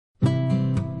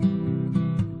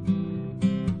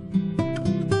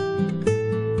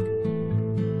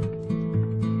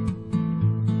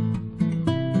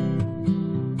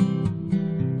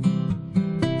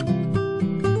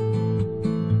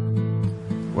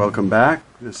Welcome back.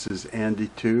 This is Andy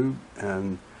Tube,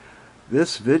 and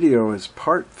this video is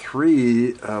part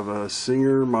 3 of a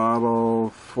Singer Model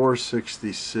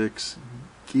 466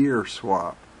 gear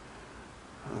swap,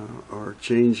 or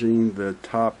changing the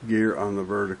top gear on the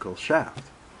vertical shaft,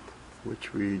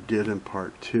 which we did in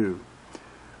part 2.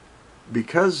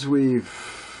 Because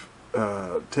we've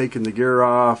taken the gear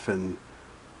off and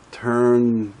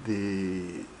turned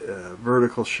the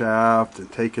vertical shaft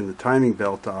and taken the timing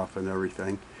belt off and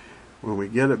everything, when we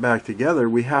get it back together,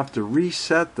 we have to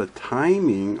reset the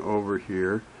timing over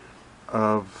here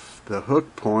of the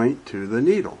hook point to the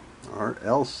needle, or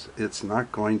else it's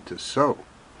not going to sew.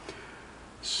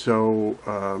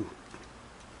 So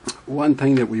one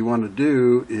thing that we want to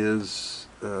do is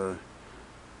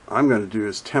I'm going to do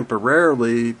is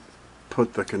temporarily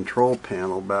put the control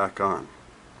panel back on.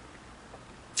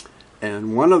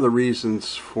 And one of the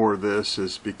reasons for this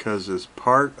is because as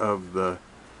part of the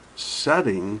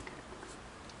setting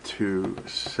to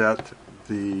set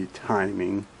the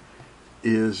timing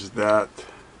is that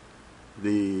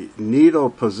the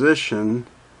needle position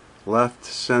left,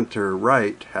 center,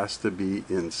 right has to be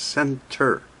in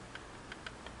center.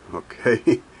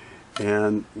 Okay,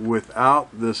 and without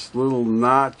this little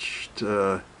notched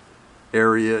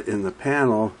area in the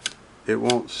panel, it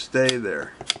won't stay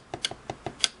there.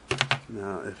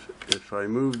 Now if I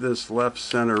move this left,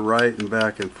 center, right, and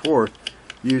back and forth,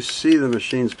 you see the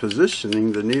machine's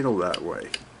positioning the needle that way.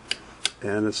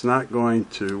 And it's not going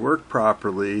to work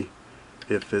properly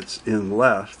if it's in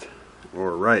left,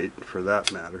 or right for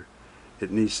that matter. It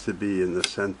needs to be in the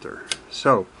center.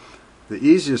 So the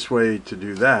easiest way to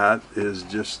do that is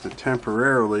just to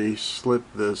temporarily slip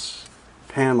this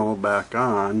panel back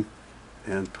on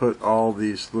and put all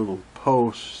these little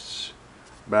posts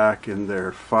back in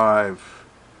their 5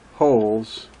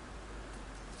 holes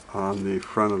on the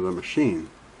front of the machine.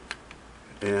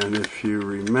 And if you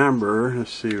remember,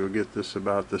 let's see, we'll get this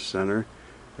about the center.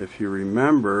 If you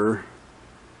remember,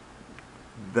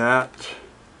 that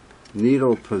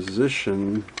needle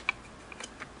position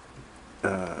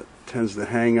tends to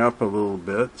hang up a little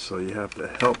bit, so you have to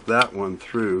help that one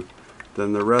through.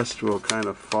 Then the rest will kind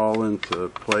of fall into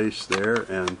place there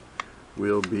and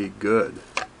we'll be good.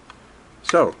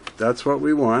 So that's what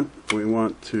we want. We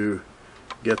want to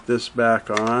get this back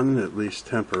on, at least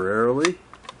temporarily,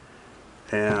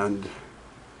 and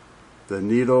the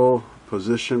needle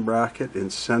position bracket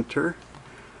in center,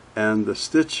 and the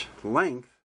stitch length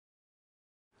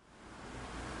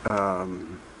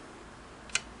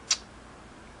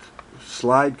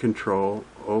slide control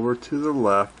over to the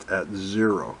left at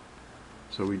 0.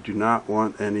 So we do not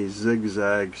want any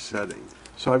zigzag setting.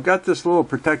 So I've got this little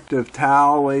protective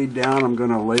towel laid down. I'm going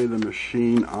to lay the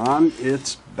machine on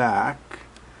its back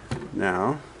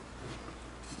now,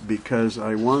 because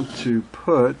I want to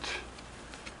put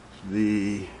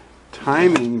the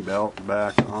timing belt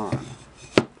back on.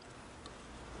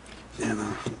 And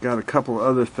I've got a couple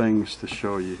other things to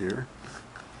show you here.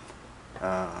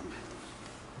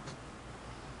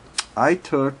 I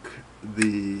took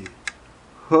the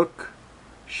hook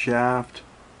shaft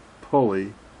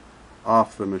pulley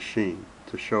off the machine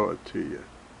to show it to you.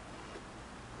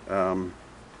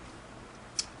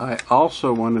 I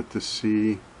also wanted to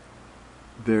see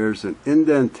there's an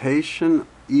indentation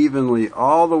evenly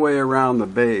all the way around the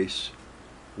base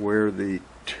where the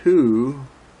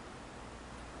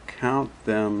count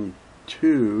them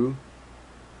 2,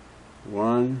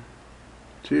 1,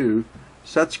 2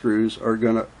 set screws are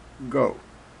going to go.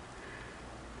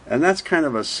 And that's kind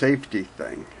of a safety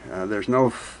thing. There's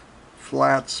no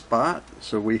flat spot,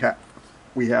 so we have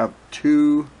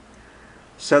 2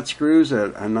 set screws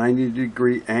at a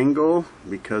 90-degree angle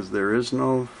because there is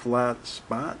no flat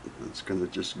spot. It's going to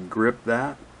just grip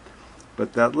that.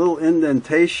 But that little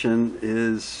indentation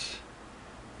is,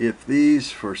 if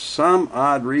these, for some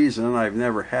odd reason, I've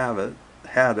never had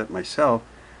it myself,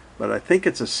 but I think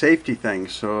it's a safety thing.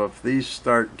 So if these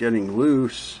start getting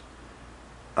loose,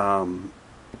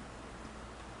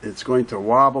 it's going to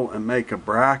wobble and make a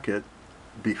bracket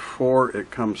before it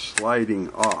comes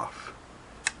sliding off.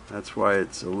 That's why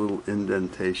it's a little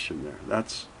indentation there.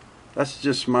 That's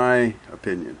just my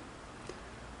opinion.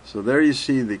 So there you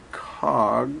see the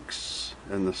cogs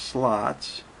and the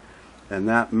slots, and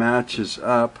that matches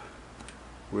up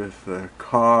with the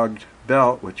cogged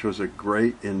belt, which was a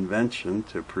great invention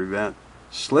to prevent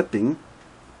slipping.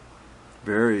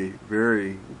 Very,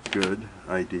 very good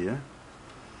idea.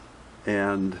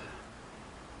 And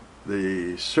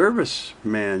the service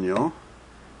manual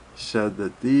said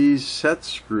that these set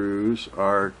screws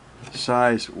are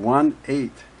size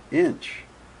 1/8 inch,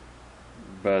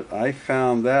 but I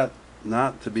found that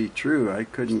not to be true. I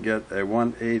couldn't get a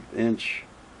 1/8 inch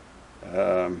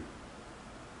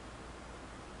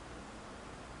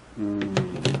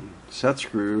set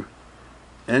screw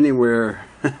anywhere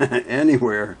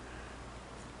anywhere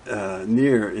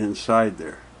near inside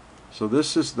there. So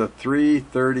this is the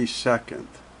 3/32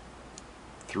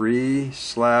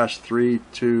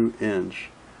 3/32 inch,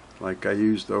 like I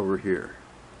used over here.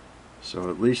 So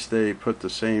at least they put the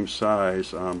same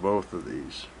size on both of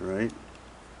these, right?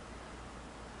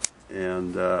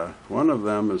 And one of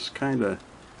them is kind of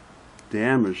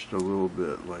damaged a little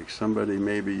bit, like somebody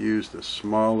maybe used a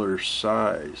smaller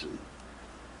size.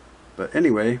 But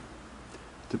anyway,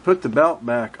 to put the belt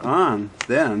back on,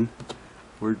 then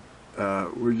we're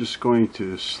just going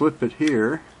to slip it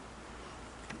here.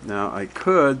 Now I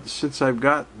could, since I've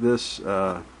got this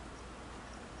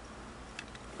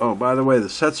oh, by the way, the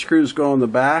set screws go in the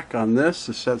back on this,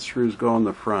 the set screws go in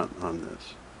the front on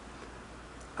this.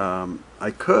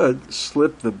 I could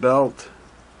slip the belt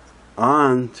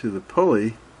on to the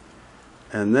pulley,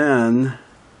 and then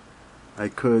I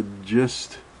could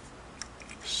just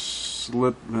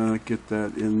slip, get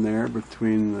that in there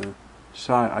between the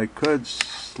side. I could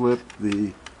slip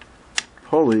the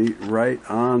pulley right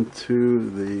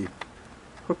onto the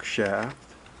hook shaft.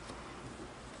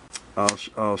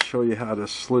 I'll show you how to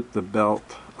slip the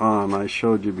belt on. I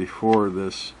showed you before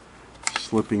this,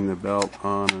 slipping the belt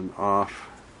on and off,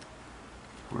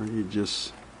 where you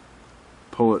just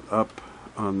pull it up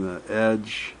on the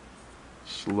edge,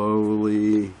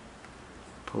 slowly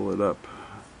pull it up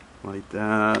like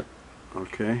that.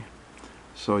 Okay,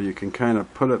 so you can kind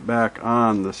of put it back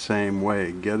on the same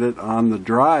way. Get it on the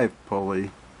drive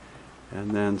pulley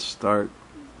and then start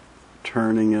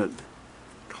turning it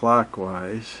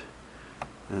clockwise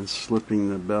and slipping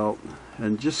the belt,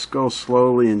 and just go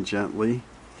slowly and gently,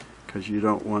 because you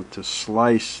don't want to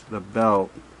slice the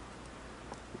belt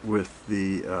with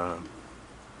the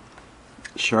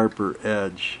sharper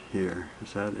edge here.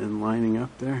 Is that in lining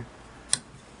up there?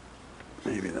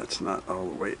 Maybe that's not all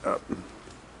the way up.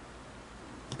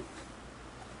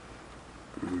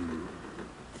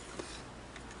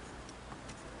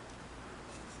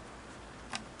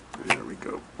 There we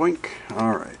go. Boink.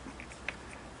 All right.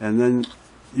 And then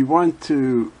you want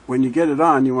to, when you get it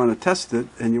on, you want to test it,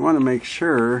 and you want to make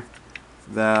sure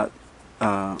that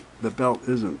the belt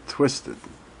isn't twisted.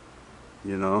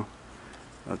 You know,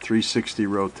 a 360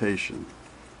 rotation.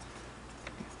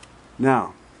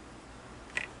 Now,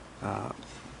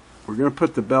 we're going to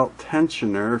put the belt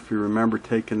tensioner, if you remember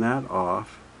taking that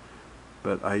off,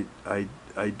 but I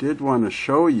did want to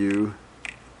show you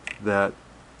that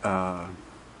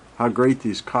how great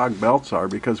these Cog belts are,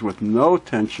 because with no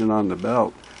tension on the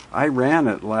belt, I ran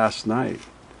it last night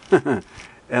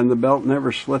and the belt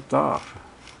never slipped off.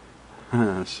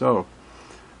 So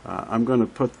I'm going to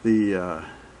put the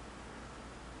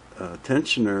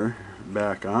tensioner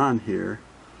back on here,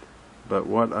 but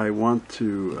what I want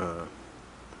to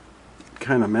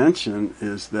kind of mention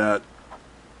is that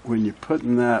when you're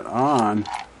putting that on,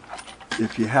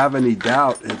 if you have any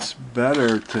doubt, it's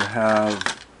better to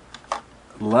have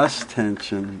less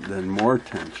tension than more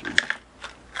tension,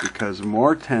 because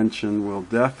more tension will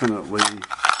definitely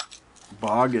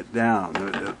bog it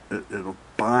down. It'll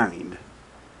bind.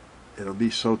 It'll be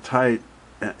so tight,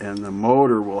 and the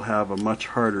motor will have a much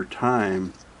harder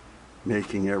time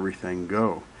making everything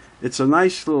go. It's a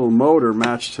nice little motor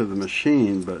matched to the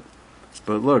machine, but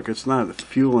look, it's not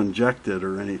fuel injected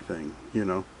or anything, you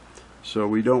know. So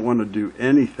we don't want to do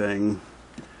anything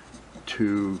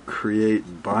to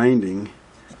create binding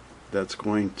that's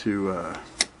going to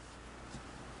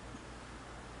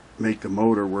make the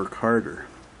motor work harder.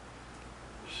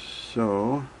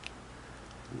 So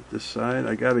this side,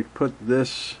 I got to put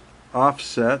this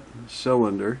offset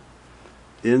cylinder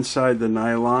inside the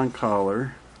nylon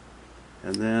collar,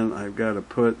 and then I've got to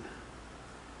put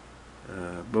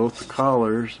both the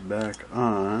collars back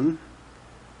on.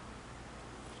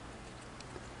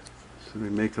 So we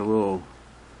make a little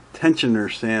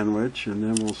tensioner sandwich, and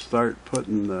then we'll start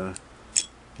putting the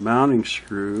mounting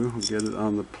screw. We'll get it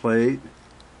on the plate,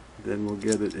 then we'll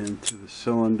get it into the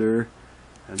cylinder,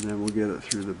 and then we'll get it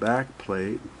through the back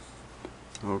plate.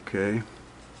 Okay,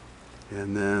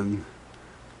 and then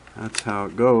that's how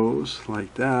it goes,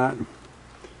 like that.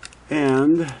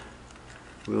 And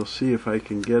we'll see if I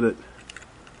can get it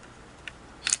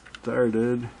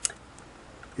started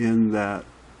in that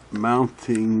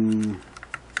mounting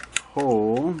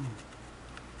hole.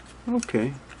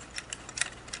 Okay.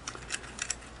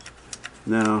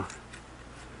 Now,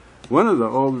 one of the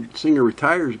old Singer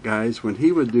Retired guys, when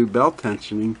he would do belt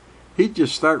tensioning, he'd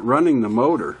just start running the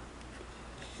motor,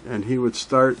 and he would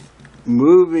start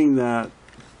moving that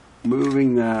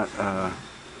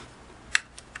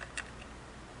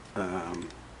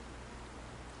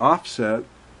offset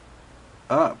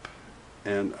up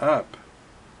and up,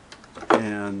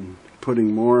 and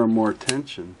putting more and more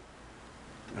tension.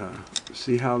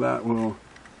 See how that will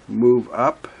move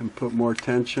up and put more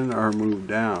tension, or move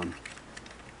down.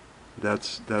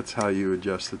 That's how you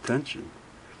adjust the tension.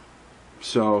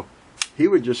 So he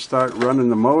would just start running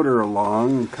the motor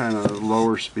along, kind of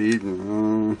lower speed,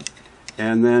 and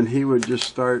then he would just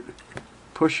start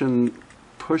pushing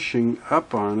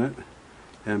up on it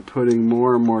and putting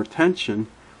more and more tension.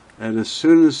 And as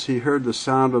soon as he heard the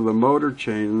sound of the motor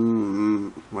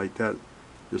chain, like that,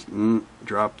 just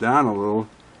drop down a little,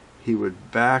 he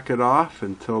would back it off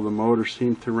until the motor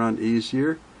seemed to run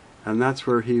easier, and that's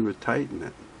where he would tighten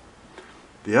it.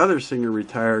 The other Singer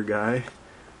Retire guy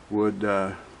would,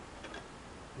 let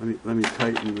me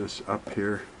tighten this up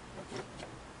here,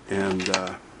 and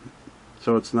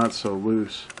so it's not so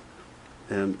loose,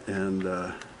 and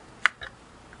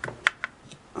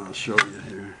I'll show you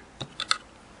here.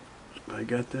 I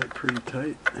got that pretty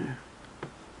tight there.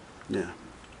 Yeah,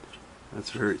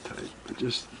 that's very tight.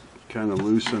 Just kind of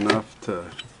loose enough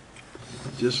to,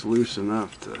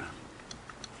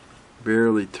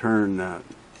 barely turn that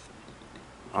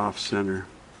off center.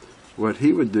 What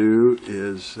he would do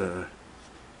is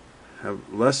have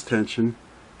less tension,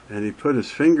 and he put his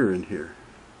finger in here.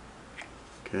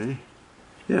 Okay,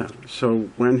 yeah. So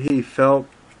when he felt,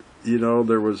 you know,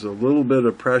 there was a little bit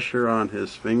of pressure on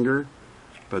his finger,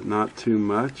 but not too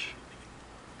much,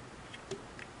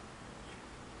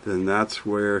 then that's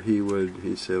where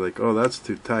he'd say like, oh, that's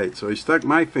too tight. So he stuck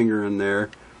my finger in there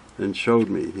and showed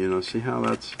me, you know, see how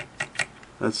that's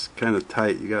kind of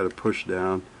tight, you got to push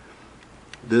down.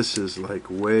 This is like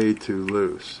way too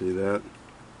loose, see that?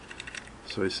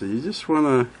 So he said, you just want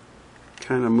to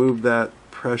kind of move that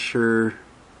pressure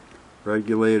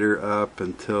regulator up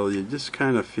until you just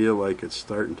kind of feel like it's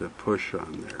starting to push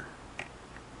on there.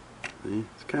 See?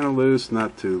 It's kind of loose,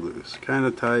 not too loose. Kind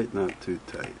of tight, not too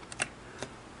tight.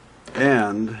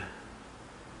 And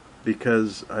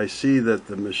because I see that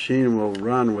the machine will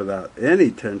run without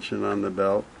any tension on the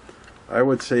belt, I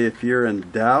would say if you're in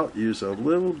doubt, use a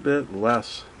little bit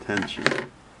less tension.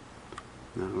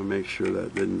 Now we'll make sure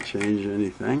that didn't change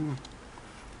anything.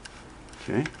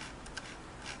 Okay.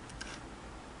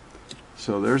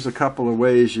 So there's a couple of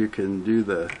ways you can do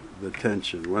the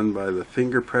tension. One by the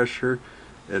finger pressure,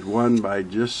 and one by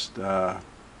just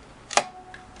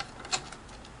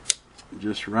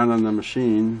running the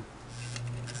machine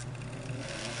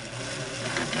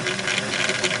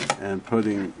and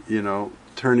putting, you know,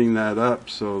 turning that up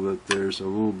so that there's a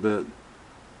little bit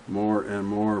more and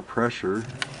more pressure.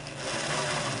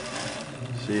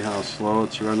 See how slow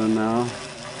it's running now?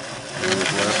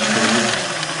 There's less turning.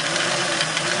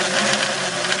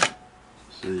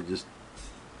 So you just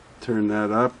turn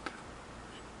that up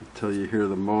until you hear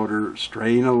the motor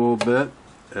strain a little bit,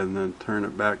 and then turn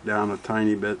it back down a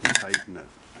tiny bit and tighten it.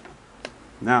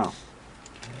 Now,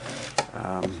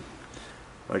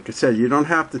 like I said, you don't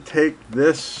have to take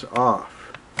this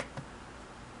off,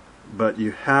 but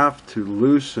you have to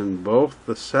loosen both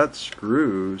the set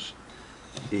screws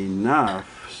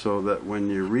enough so that when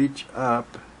you reach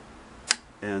up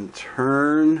and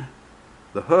turn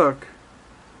the hook,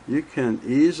 you can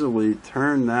easily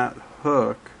turn that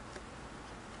hook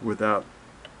without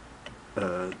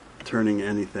turning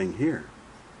anything here,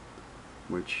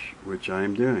 which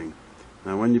I'm doing.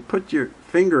 Now when you put your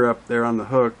finger up there on the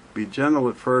hook, be gentle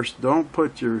at first. Don't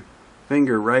put your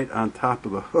finger right on top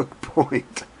of the hook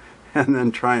point and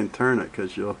then try and turn it,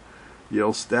 because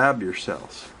you'll stab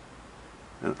yourselves.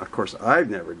 And of course I've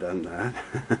never done that,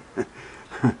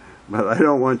 but I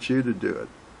don't want you to do it.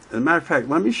 As a matter of fact,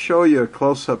 let me show you a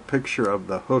close-up picture of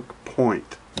the hook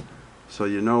point so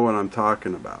you know what I'm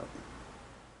talking about.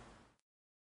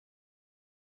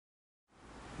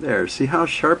 There, see how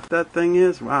sharp that thing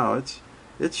is? Wow,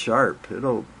 it's sharp.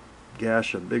 It'll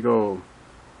gash a big old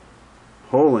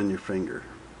hole in your finger.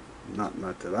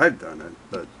 Not that I've done it,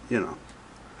 but you know.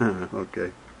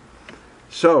 Okay.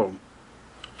 So,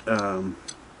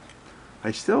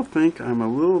 I still think I'm a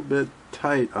little bit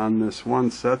tight on this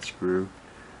one set screw,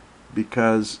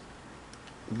 because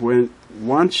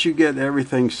once you get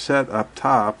everything set up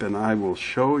top, and I will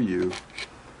show you,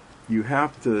 you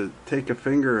have to take a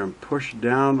finger and push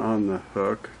down on the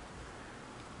hook,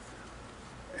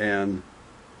 and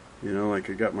you know, like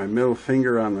I got my middle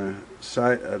finger on the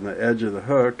side, on the edge of the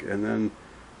hook, and then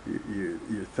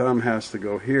your thumb has to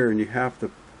go here, and you have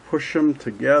to push them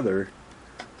together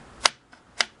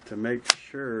to make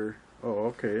sure. Oh,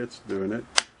 okay, it's doing it.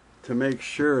 to make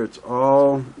sure it's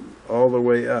all the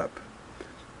way up.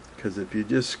 Because if you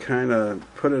just kind of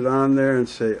put it on there and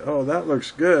say, oh, that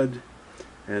looks good,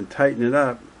 and tighten it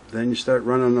up, then you start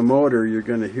running the motor, you're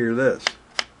going to hear this.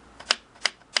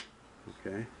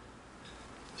 Okay.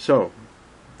 So,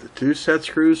 the two set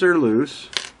screws are loose.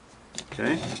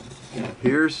 Okay.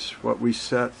 Here's what we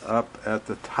set up at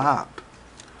the top.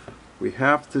 We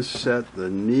have to set the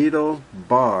needle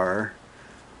bar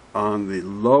on the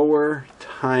lower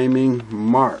timing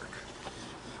mark.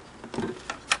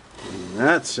 Doesn't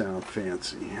that sound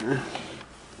fancy, huh?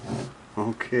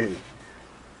 Okay.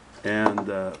 And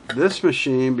this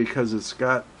machine, because it's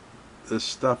got this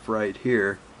stuff right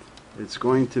here, it's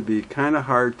going to be kind of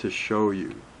hard to show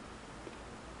you.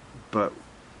 But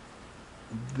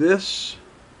this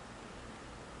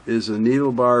is a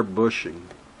needle bar bushing.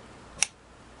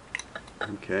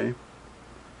 Okay.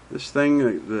 This thing,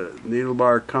 the needle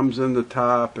bar comes in the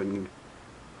top and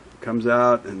comes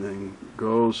out and then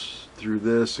goes through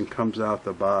this and comes out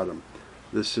the bottom.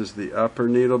 This is the upper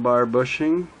needle bar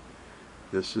bushing.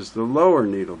 This is the lower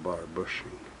needle bar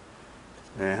bushing.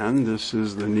 And this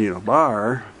is the needle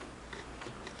bar.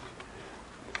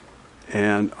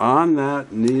 And on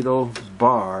that needle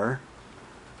bar,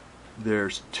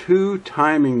 there's two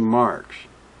timing marks.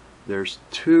 There's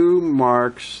two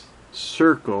marks,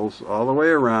 circles, all the way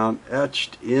around,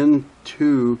 etched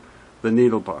into the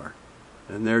needle bar.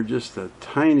 And they're just a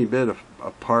tiny bit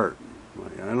apart.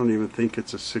 Like, I don't even think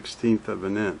it's a 1/16 of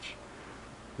an inch.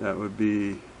 That would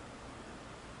be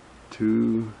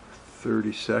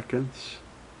 2/32.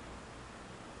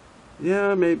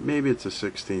 Yeah, maybe it's a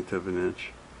 1/16 of an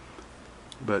inch.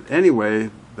 But anyway,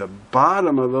 the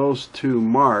bottom of those two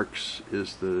marks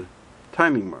is the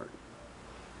timing mark.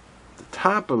 The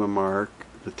top of the mark,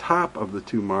 the top of the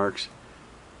two marks,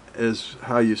 is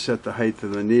how you set the height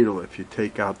of the needle if you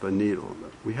take out the needle.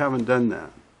 We haven't done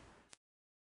that.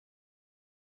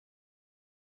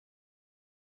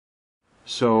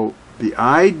 So the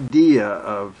idea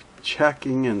of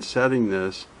checking and setting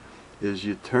this is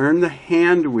you turn the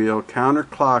hand wheel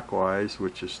counterclockwise,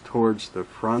 which is towards the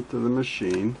front of the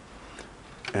machine,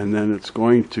 and then it's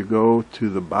going to go to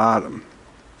the bottom.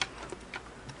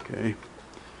 Okay.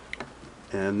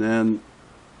 And then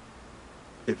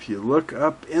if you look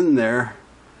up in there,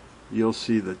 you'll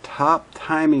see the top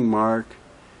timing mark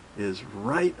is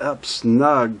right up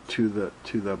snug to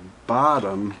the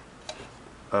bottom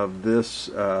of this.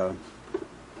 I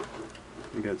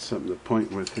got something to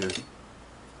point with here.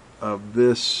 Of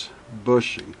this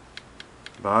bushing.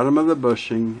 Bottom of the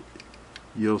bushing,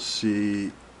 you'll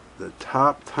see the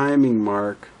top timing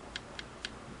mark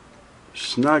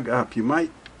snug up. You might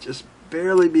just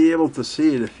barely be able to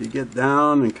see it if you get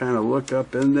down and kind of look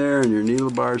up in there and your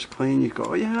needle bar's clean. You go,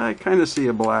 oh yeah, I kind of see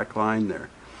a black line there.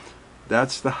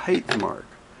 That's the height mark.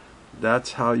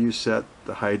 That's how you set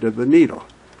the height of the needle,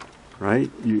 right?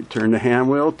 You turn the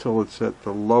hand wheel till it's at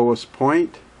the lowest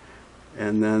point,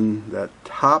 and then that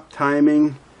top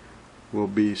timing will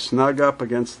be snug up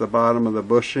against the bottom of the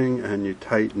bushing, and you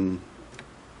tighten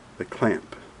the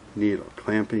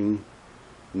clamping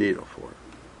needle for it.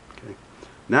 Okay.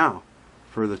 Now,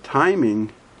 for the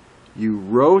timing, you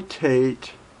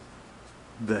rotate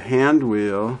the hand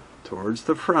wheel towards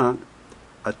the front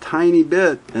a tiny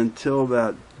bit until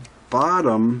that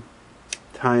bottom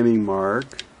timing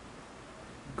mark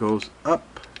goes up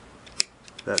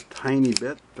that tiny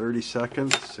bit, 30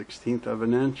 seconds, 1/16 of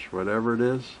an inch, whatever it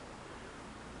is.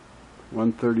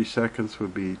 1/32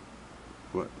 would be,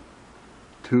 what,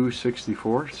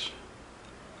 2/64?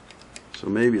 So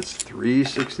maybe it's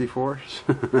 3/64.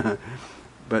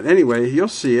 But anyway, you'll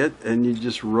see it, and you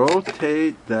just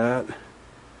rotate that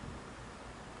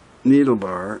needle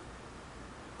bar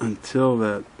until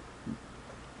that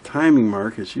timing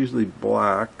mark, it's usually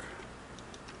black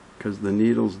because the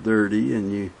needle's dirty,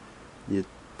 and you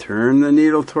turn the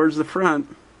needle towards the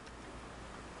front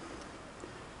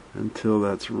until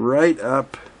that's right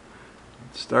up,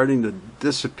 starting to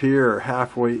disappear or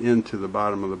halfway into the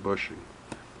bottom of the bushing.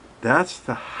 That's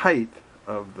the height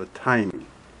of the timing.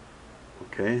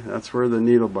 Okay, that's where the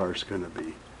needle bar is going to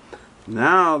be.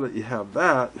 Now that you have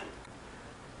that,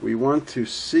 we want to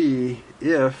see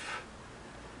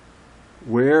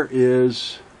where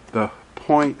is the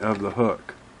point of the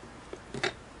hook.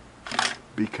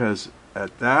 Because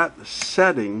at that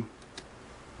setting,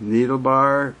 needle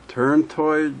bar turn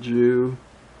towards you,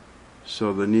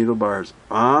 so the needle bar is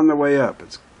on the way up.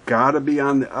 It's got to be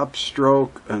on the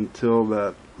upstroke until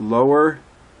that lower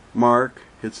mark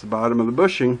hits the bottom of the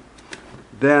bushing.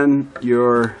 Then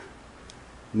your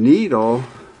needle,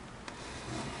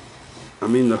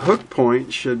 the hook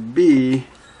point should be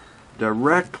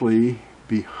directly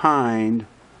behind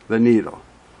the needle.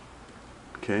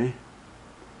 Okay?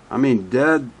 I mean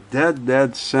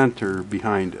dead center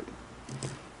behind it.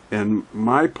 And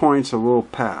my point's a little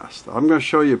past. I'm going to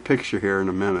show you a picture here in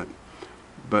a minute.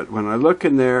 But when I look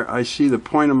in there, I see the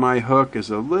point of my hook is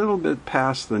a little bit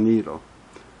past the needle.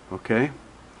 Okay?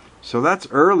 So that's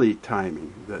early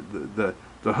timing.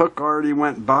 The hook already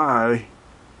went by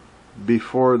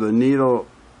before the needle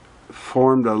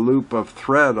formed a loop of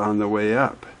thread on the way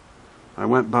up. I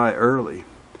went by early.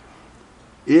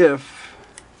 If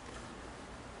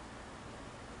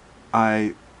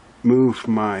I move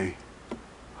my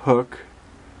hook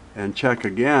and check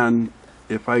again,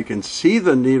 if I can see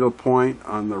the needle point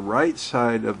on the right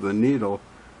side of the needle,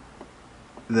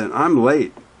 then I'm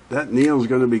late. That needle's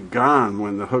going to be gone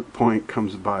when the hook point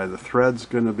comes by. The thread's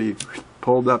going to be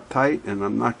pulled up tight and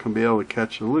I'm not going to be able to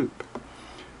catch the loop.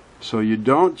 So you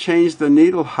don't change the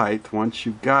needle height once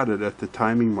you've got it at the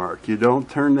timing mark. You don't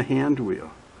turn the hand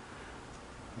wheel.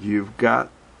 You've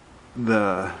got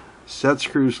the set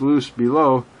screws loose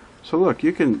below. So look,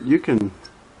 you can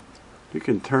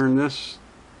turn this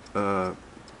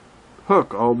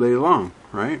hook all day long,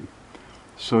 right?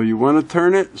 So you want to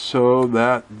turn it so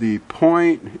that the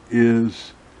point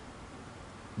is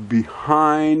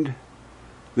behind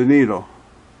the needle.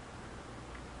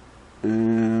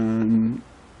 And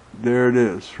there it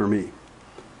is for me.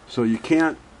 So you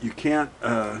can't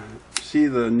see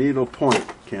the needle point.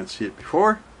 Can't see it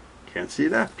before, can't see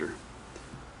it after.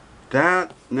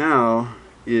 That now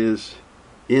is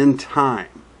in time.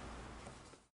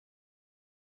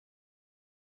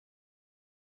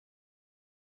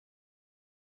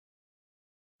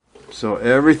 So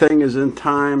everything is in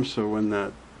time, so when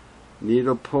that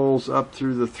needle pulls up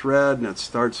through the thread and it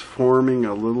starts forming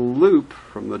a little loop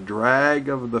from the drag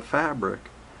of the fabric,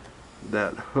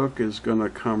 that hook is going to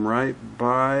come right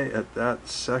by at that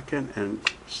second and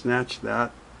snatch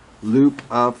that loop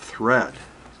of thread.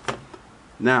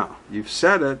 Now, you've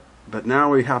set it, but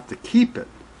now we have to keep it,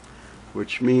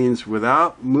 which means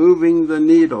without moving the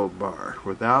needle bar,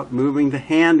 without moving the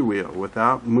hand wheel,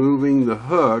 without moving the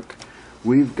hook,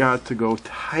 we've got to go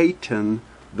tighten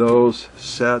those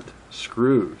set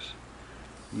screws.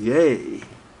 Yay!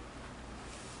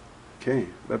 Okay,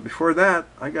 but before that,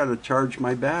 I got to charge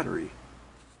my battery.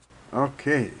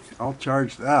 Okay, all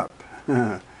charged up.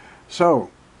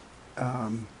 So,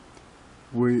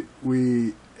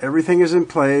 everything is in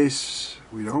place.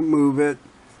 We don't move it,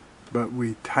 but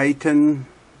we tighten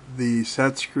the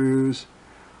set screws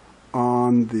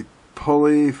on the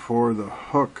pulley for the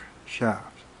hook shaft.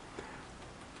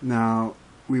 Now,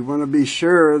 we want to be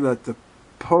sure that the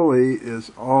pulley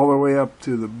is all the way up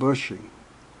to the bushing.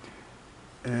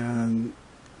 And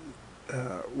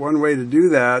one way to do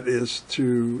that is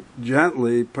to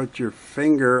gently put your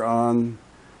finger on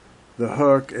the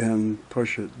hook and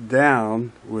push it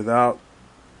down without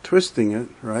twisting it,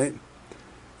 right?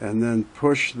 And then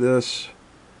push this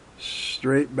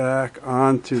straight back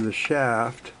onto the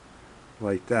shaft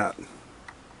like that.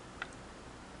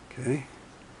 Okay?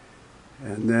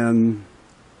 And then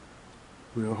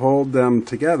we'll hold them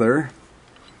together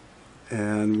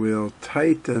and we'll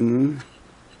tighten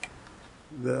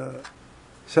the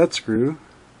set screw,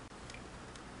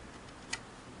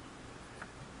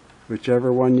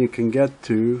 whichever one you can get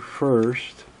to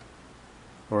first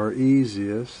or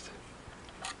easiest,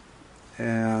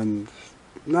 and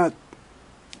not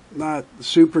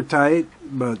super tight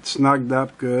but snugged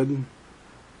up good.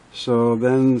 So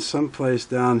then someplace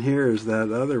down here is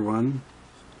that other one.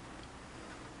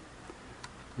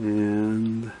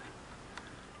 And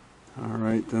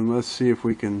alright, then let's see if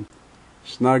we can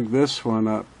snug this one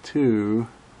up too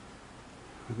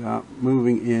without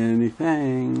moving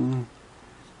anything.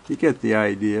 You get the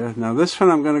idea. Now this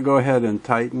one I'm going to go ahead and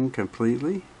tighten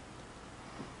completely.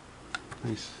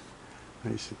 Nice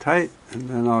and tight. And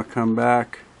then I'll come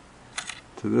back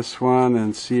to this one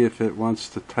and see if it wants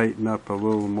to tighten up a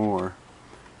little more.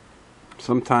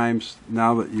 Sometimes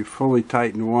now that you fully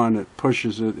tighten one, it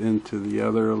pushes it into the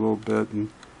other a little bit,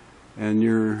 and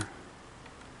you're,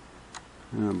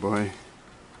 oh boy,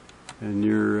 and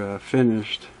you're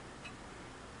finished.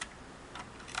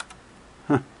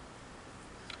 Huh.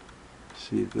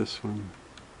 See this one.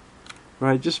 Well,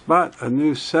 I just bought a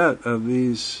new set of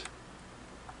these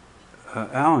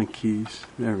Allen keys.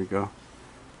 There we go.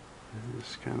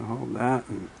 Just kind of hold that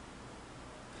and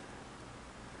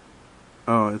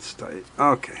oh, it's tight.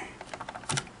 Okay.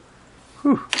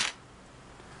 Whew.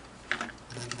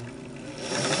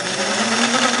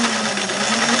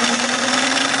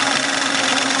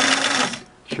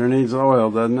 Sure needs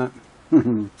oil, doesn't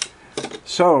it?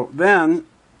 So then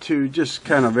to just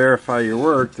kind of verify your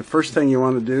work, the first thing you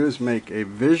want to do is make a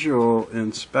visual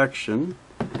inspection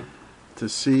to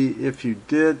see if you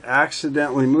did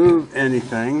accidentally move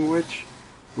anything, which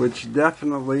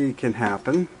definitely can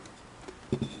happen.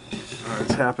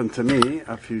 It's happened to me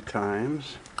a few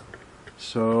times.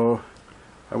 So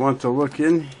I want to look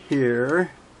in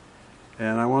here,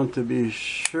 and I want to be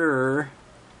sure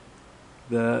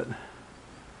that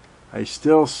I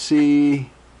still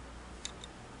see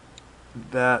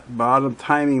that bottom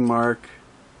timing mark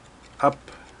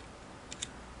up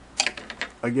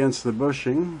against the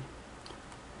bushing,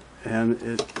 and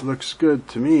it looks good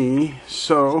to me.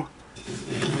 So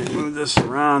let me move this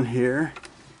around here,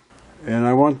 and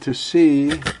I want to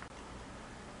see,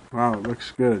 wow, it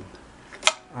looks good.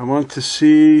 I want to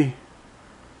see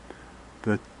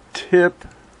the tip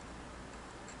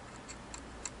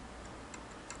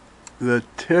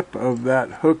of that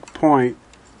hook point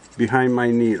behind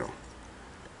my needle,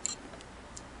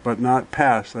 but not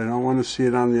past. I don't want to see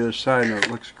it on the other side. No, it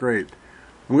looks great.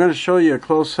 I'm going to show you a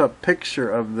close-up picture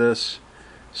of this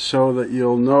so that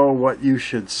you'll know what you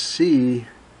should see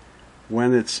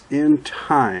when it's in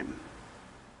time.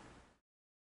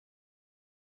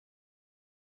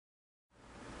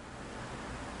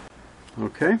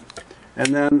 Okay,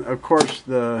 and then of course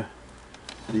the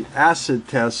acid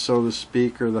test, so to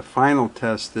speak, or the final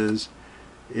test is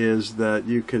that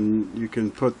you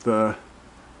can put the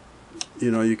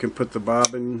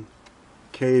bobbin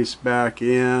case back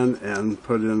in and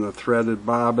put in a threaded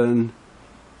bobbin,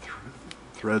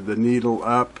 thread the needle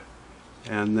up,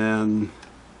 and then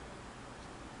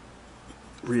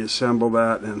reassemble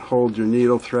that and hold your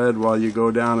needle thread while you go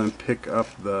down and pick up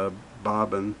the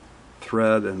bobbin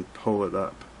thread and pull it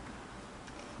up.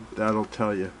 That'll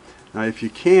tell you. Now if you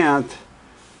can't,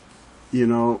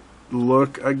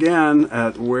 look again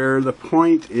at where the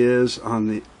point is on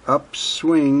the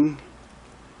upswing,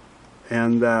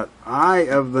 and that eye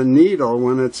of the needle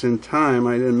when it's in time,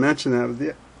 I didn't mention that, but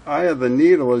the eye of the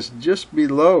needle is just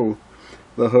below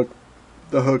the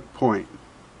hook point.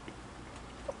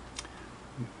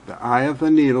 The eye of the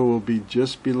needle will be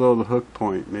just below the hook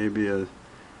point, maybe a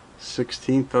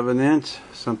 1/16 of an inch,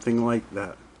 something like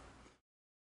that.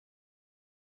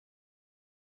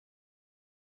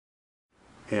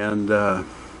 And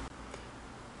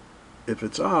if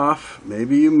it's off,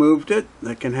 maybe you moved it,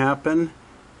 that can happen,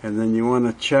 and then you want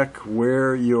to check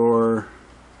where your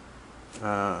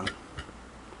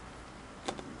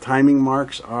timing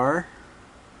marks are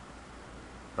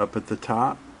up at the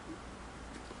top.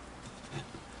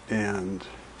 And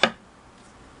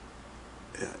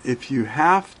if you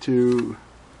have to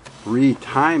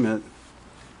re-time it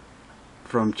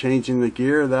from changing the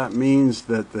gear, that means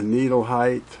that the needle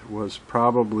height was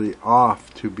probably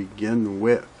off to begin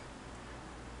with.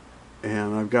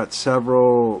 And I've got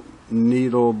several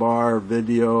needle bar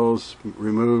videos,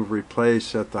 remove,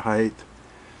 replace at the height.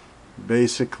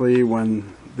 Basically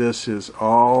when the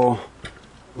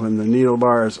needle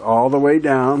bar is all the way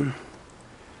down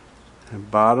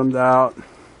and bottomed out,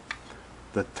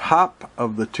 the top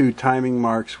of the two timing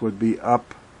marks would be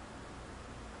up,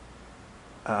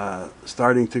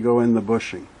 starting to go in the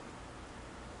bushing.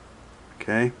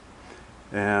 Okay,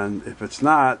 and if it's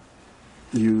not,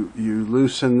 you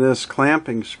loosen this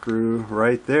clamping screw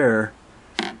right there,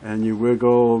 and you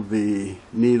wiggle the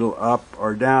needle up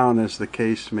or down as the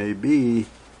case may be,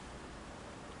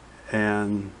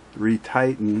 and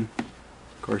retighten.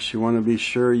 Of course, you want to be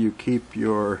sure you keep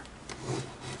your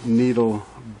needle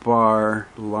bar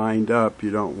lined up.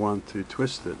 You don't want to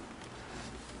twist it.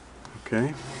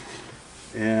 Okay,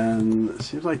 and it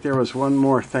seems like there was one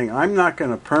more thing. I'm not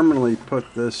going to permanently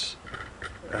put this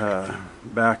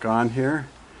back on here.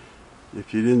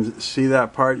 If you didn't see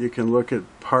that part, you can look at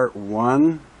part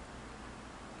 1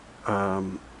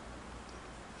 of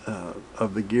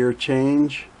the gear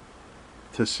change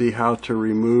to see how to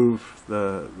remove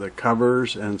the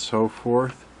covers and so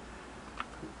forth.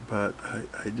 But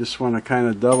I just want to kind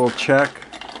of double check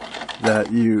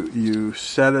that you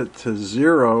set it to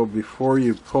 0 before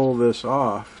you pull this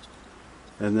off,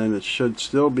 and then it should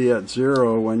still be at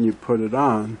 0 when you put it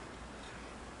on.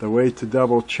 The way to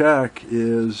double check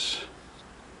is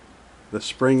the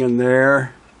spring in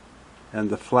there and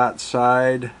the flat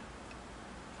side.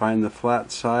 Find the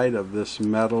flat side of this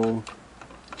metal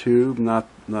tube, not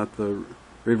the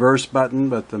reverse button,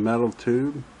 but the metal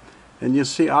tube. And you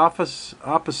see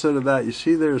opposite of that, you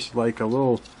see there's like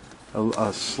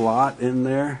a slot in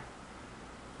there.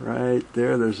 Right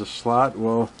there, there's a slot.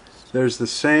 Well, there's the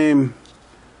same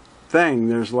thing.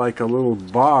 There's like a little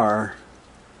bar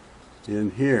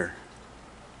in here.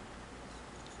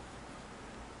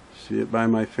 See it by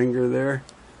my finger there?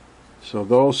 So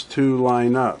those two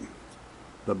line up,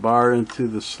 the bar into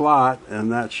the slot,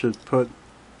 and that should put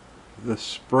the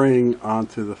spring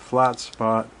onto the flat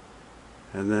spot,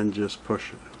 and then just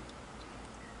push it.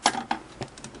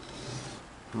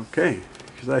 Okay,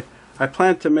 because I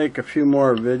plan to make a few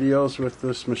more videos with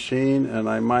this machine, and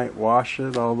I might wash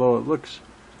it, although it looks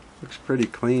pretty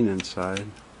clean inside.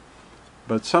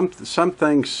 But some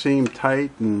things seem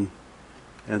tight and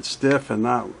stiff and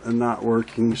not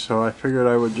working, so I figured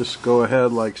I would just go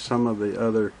ahead like some of the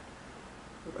other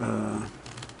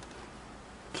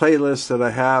playlists that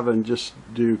I have and just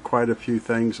do quite a few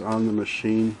things on the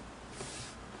machine,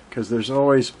 because there's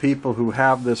always people who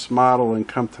have this model and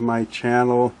come to my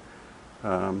channel.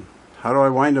 How do I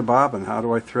wind a bobbin? How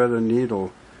do I thread a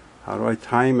needle? How do I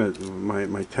time it?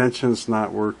 My tension's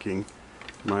not working.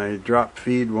 My drop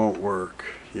feed won't work.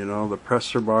 You know, the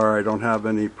pressure bar, I don't have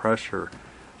any pressure.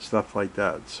 Stuff like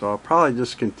that. So I'll probably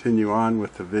just continue on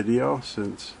with the video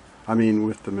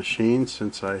with the machine,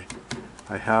 since I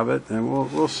have it, and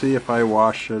we'll see if I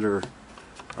wash it or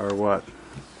what.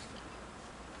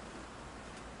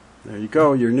 There you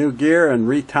go, your new gear and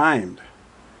retimed.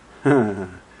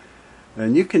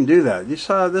 And you can do that. You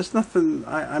saw, there's nothing,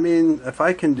 I mean, if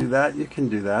I can do that, you can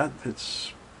do that.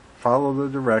 It's follow the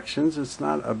directions. It's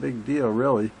not a big deal,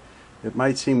 really. It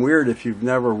might seem weird if you've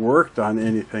never worked on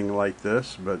anything like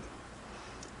this, but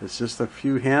it's just a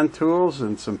few hand tools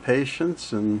and some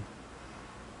patience, and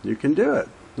you can do it.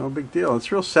 No big deal.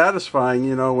 It's real satisfying,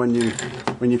 you know, when you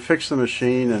fix the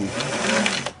machine and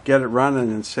get it running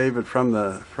and save it from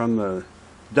the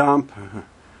dump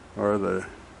or the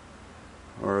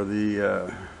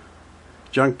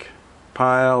junk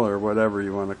pile or whatever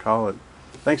you want to call it.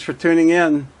 Thanks for tuning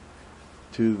in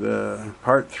to the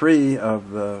part 3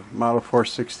 of the Model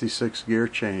 466 gear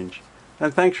change,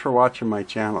 and thanks for watching my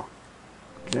channel.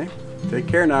 Okay, take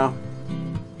care now.